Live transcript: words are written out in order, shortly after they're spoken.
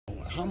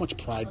how much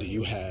pride do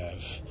you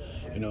have?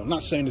 You know, I'm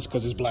not saying this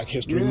because it's Black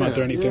History Month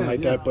or anything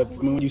like that, but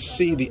when you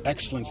see the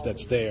excellence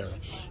that's there,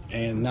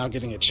 and now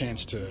getting a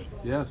chance to,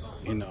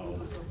 you know,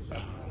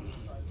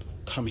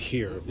 come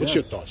here. What's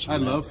your thoughts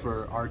on that? I love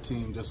for our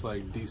team, just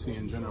like DC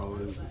in general,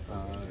 is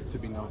to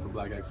be known for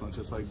Black excellence,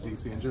 just like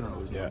DC in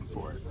general is known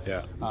for it.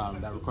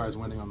 That requires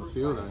winning on the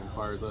field, and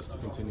requires us to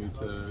continue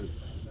to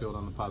build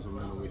on the positive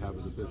momentum we have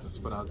as a business.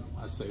 But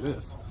I'd say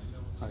this,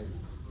 like,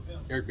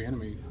 Eric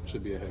Bienemy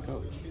should be a head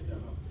coach.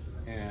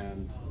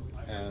 And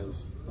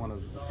as one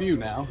of the few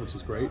now, which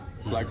is great,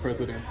 Black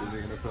presidents in the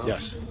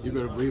NFL, you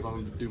better believe I'm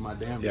going to do my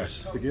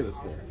damnedest to get us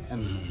there.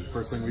 And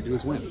first thing we do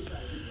is win.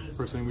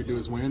 First thing we do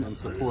is win and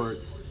support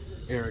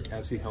Eric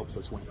as he helps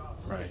us win.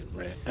 Right.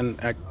 And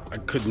I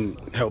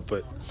couldn't help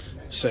but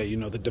say, you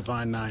know, the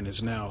Divine Nine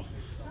is now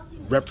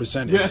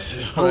represented.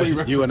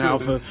 You and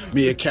Alpha,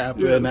 me and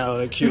Kappa, and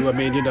now Q. I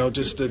mean, you know,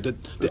 just the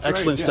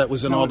excellence that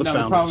was in all the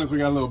founders. The problem is we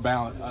got a little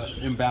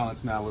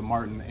imbalance now with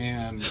Martin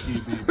and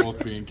EB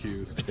both being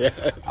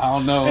Qs. I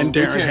don't know. And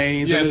Darren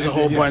Haynes, and there's a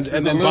whole bunch.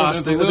 And then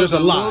Boston, there's a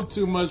lot.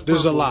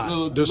 There's a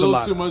lot. There's a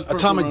lot.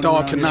 Atomic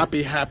Dog cannot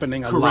be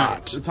happening a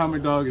lot.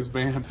 Atomic Dog is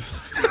banned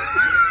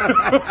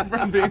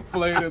from being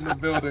played in the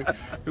building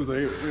because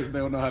they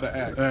don't know how to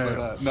act.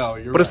 But no,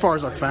 you're right. But as far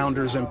as our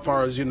founders, and as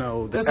far as, you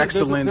know, the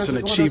excellence and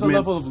achievement, there's a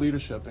level of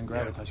leadership and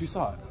gravitas. You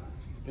saw it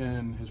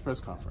in his press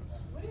conference.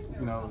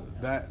 You know,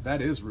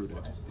 that is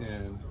rooted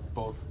in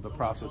both the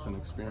process and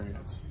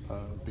experience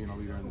of being a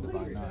leader in the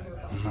Divine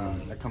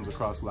Nine. That comes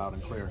across loud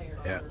and clear.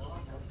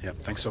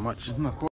 Thanks so much. Of course.